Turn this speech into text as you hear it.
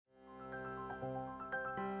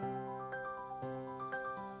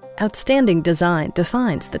Outstanding design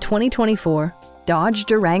defines the 2024 Dodge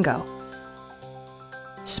Durango.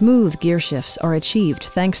 Smooth gear shifts are achieved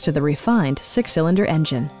thanks to the refined six-cylinder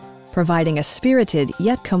engine, providing a spirited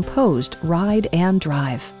yet composed ride and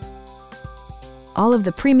drive. All of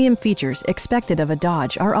the premium features expected of a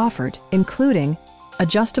Dodge are offered, including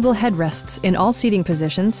adjustable headrests in all seating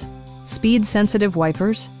positions, speed-sensitive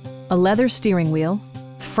wipers, a leather steering wheel,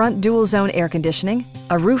 front dual-zone air conditioning,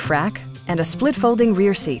 a roof rack, and a split-folding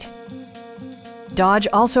rear seat. Dodge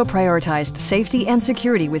also prioritized safety and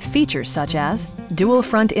security with features such as dual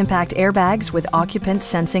front impact airbags with occupant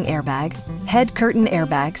sensing airbag, head curtain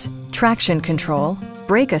airbags, traction control,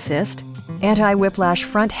 brake assist, anti-whiplash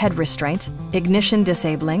front head restraints, ignition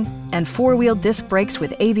disabling, and four-wheel disc brakes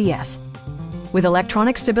with ABS. With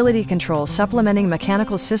electronic stability control supplementing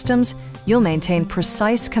mechanical systems, you'll maintain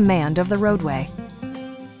precise command of the roadway.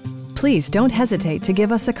 Please don't hesitate to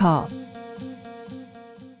give us a call.